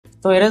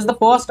So here is the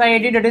first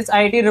IIT, that is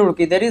IIT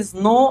Roorkee. There is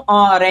no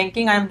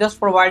ranking. I am just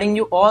providing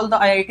you all the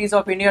IITs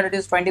of India. That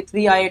is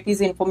 23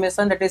 IITs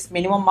information. That is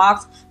minimum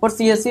marks for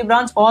CSE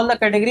branch. All the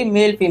category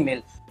male,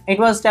 female. It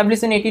was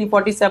established in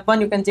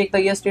 1847. You can check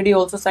the yesterday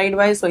also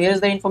sidewise. So here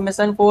is the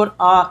information for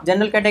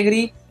general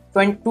category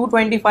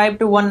 225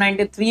 to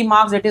 193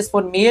 marks. That is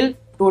for male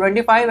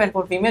 225 and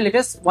for female it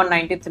is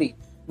 193.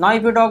 Now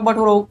if you talk about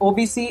for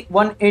OBC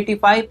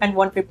 185 and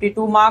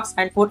 152 marks,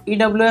 and for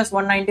EWS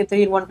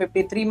 193 and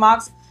 153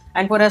 marks,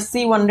 and for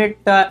SC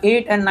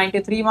 108 and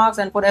 93 marks,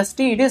 and for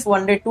ST it is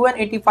 102 and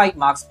 85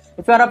 marks.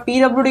 If you are a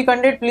PWD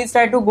candidate, please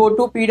try to go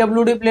to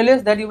PWD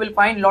playlist, that you will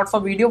find lots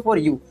of video for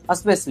you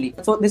especially.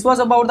 So this was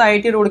about the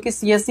IIT Roorkee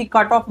CSE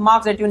cutoff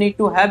marks that you need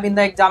to have in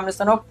the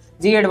examination of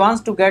JEE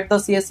Advanced to get the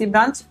CSE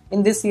branch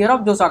in this year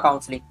of josaa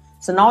counseling.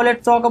 So now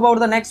let's talk about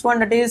the next one,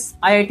 that is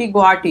IIT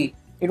Guwahati.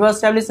 It was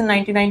established in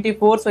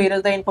 1994. So here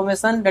is the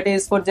information, that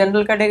is for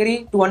general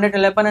category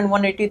 211 and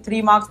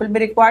 183 marks will be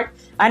required.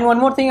 And one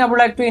more thing I would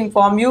like to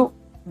inform you,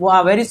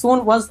 very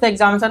soon once the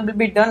examination will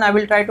be done, I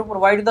will try to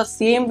provide the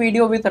same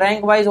video with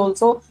rank wise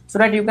also, so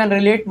that you can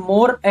relate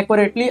more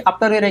accurately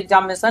after your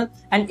examination.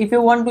 And if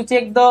you want to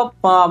check the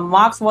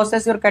marks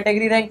versus your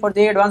category rank for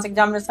the advanced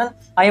examination,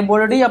 I have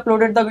already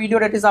uploaded the video,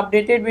 that is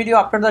updated video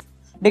after the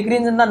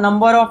decrease in the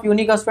number of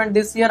unique students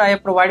this year. I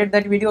have provided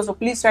that video, so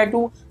please try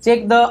to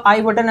check the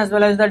I button as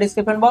well as the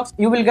description box.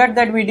 You will get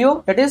that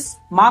video, that is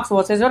marks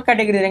versus your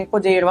category rank for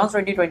JEE Advanced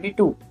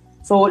 2022.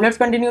 So let's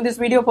continue this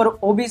video for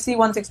OBC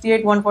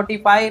 168,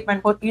 145,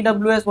 and for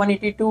EWS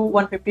 182,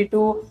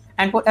 152,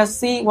 and for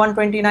SC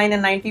 129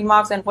 and 90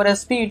 marks, and for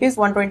ST it is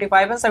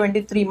 125 and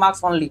 73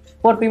 marks only.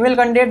 For female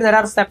candidate there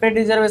are separate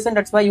reservation,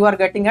 that's why you are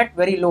getting at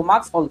very low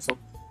marks also.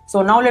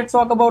 So now let's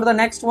talk about the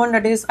next one,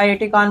 that is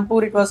IIT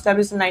Kanpur. It was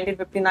established in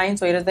 1959.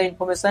 So here is the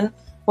information.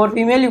 For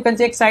female you can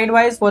check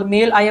sidewise. For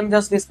male I am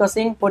just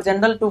discussing. For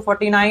general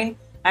 249,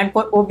 and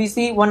for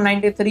OBC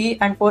 193,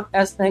 and for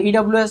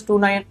EWS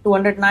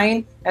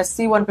 209, SC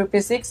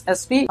 156,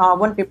 ST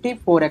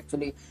 154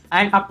 actually.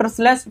 And after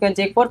slash you can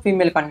check for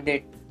female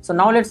candidate. So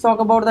now let's talk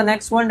about the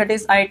next one, that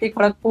is IIT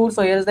Kharagpur.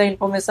 So here is the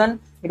information.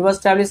 It was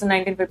established in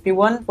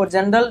 1951. For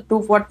general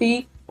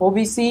 240,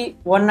 OBC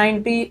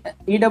 190,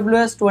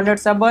 EWS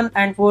 207,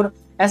 and for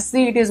SC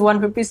it is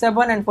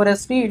 157, and for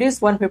ST it is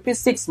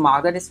 156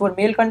 marks. That is for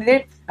male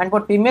candidate, and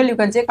for female you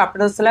can check after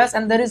the slash.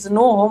 And there is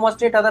no home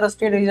state other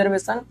state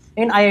reservation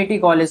in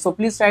IIT college, so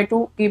please try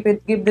to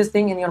keep this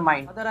thing in your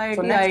mind. Other IIT,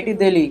 so IIT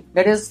Delhi,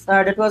 that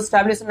was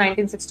established in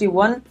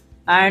 1961,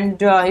 and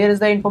here is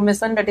the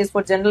information, that is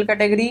for general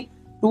category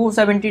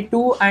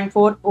 272, and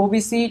for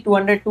OBC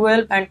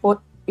 212, and for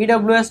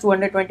EWS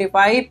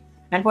 225,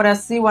 and for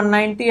SC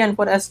 190, and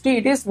for ST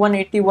it is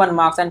 181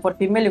 marks, and for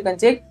female you can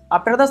check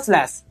after the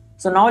slash.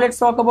 So now let's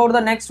talk about the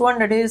next one,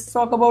 that is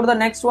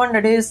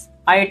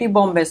IIT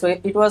Bombay. So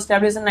it was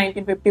established in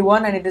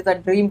 1951, and it is a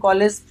dream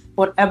college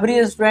for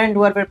every student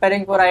who are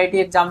preparing for IIT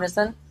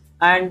examination.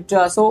 And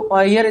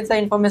here is the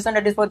information,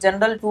 that is for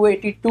general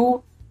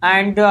 282,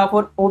 and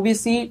for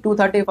OBC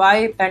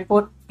 235, and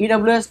for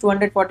EWS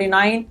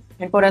 249,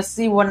 and for SC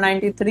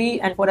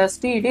 193, and for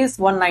ST it is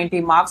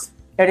 190 marks.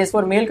 That is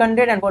for male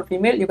candidate, and for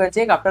female you can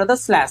check after the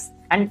slash.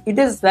 And it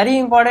is very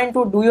important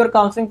to do your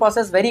counseling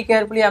process very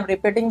carefully. I am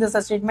repeating this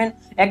statement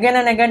again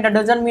and again. That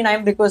doesn't mean I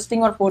am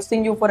requesting or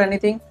forcing you for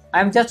anything. I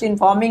am just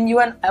informing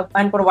you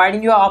and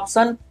providing you an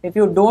option if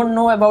you don't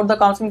know about the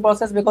counseling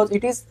process, because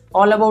it is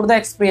all about the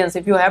experience.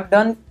 If you have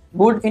done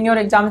good in your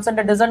examination,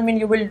 that doesn't mean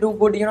you will do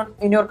good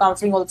in your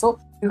counseling also,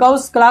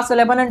 because class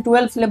 11 and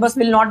 12 syllabus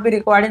will not be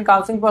required in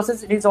counseling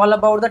process. It is all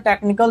about the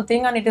technical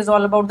thing, and it is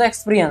all about the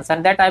experience,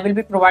 and that I will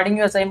be providing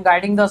you as I am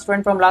guiding the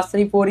student from last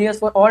 3-4 years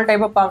for all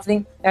type of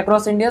counseling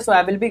across India. So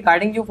I will be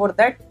guiding you for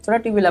that, so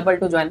that you will be able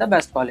to join the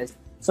best college.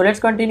 So let's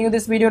continue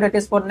this video, that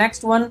is for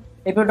next one.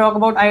 If you talk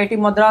about IIT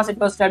Madras, it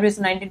was established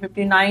in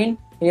 1959.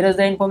 Here is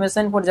the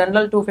information. For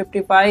general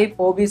 255,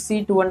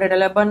 OBC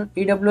 211,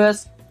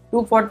 EWS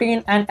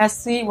 214, and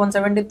SC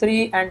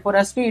 173, and for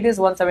ST it is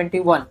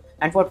 171,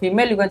 and for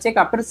female you can check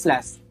after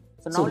slash.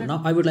 So now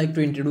I would like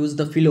to introduce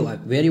the Philo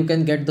app, where you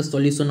can get the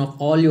solution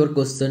of all your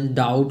question,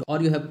 doubt,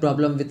 or you have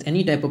problem with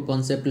any type of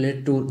concept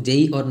related to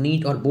JEE or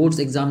NEET or boards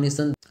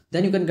examination.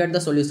 Then you can get the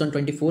solution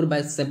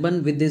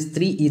 24/7 with these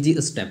 3 easy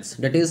steps.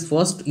 That is,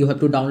 first you have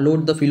to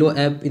download the Philo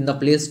app in the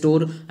Play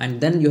Store,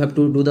 and then you have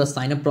to do the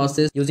sign up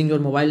process using your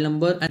mobile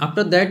number. And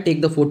after that,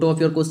 take the photo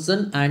of your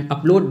question and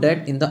upload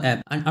that in the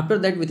app. And after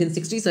that, within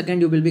 60 seconds,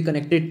 you will be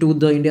connected to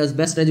the India's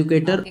best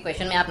educator.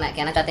 Question में आप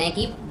कहना चाहते हैं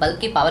कि bulb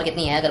की power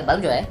कितनी है। अगर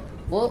बल्ब जो है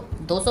वो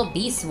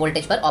 220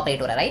 वोल्टेज पर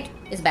ऑपरेट हो रहा है,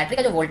 राइट। इस बैटरी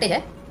का जो वोल्टेज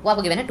है वो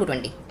आपको गिवन है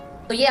 220।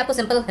 तो ये आपको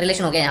सिंपल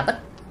रिलेशन हो गया यहाँ पर।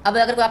 अब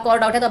अगर कोई आपको और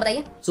डाउट है तो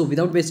बताइए। So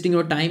without wasting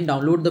your time,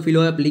 download the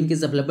Philo app. Link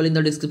is available in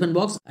the description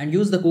box and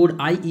use the code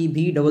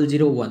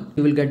IEB001.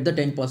 You will get the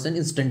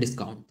 10% instant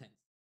discount.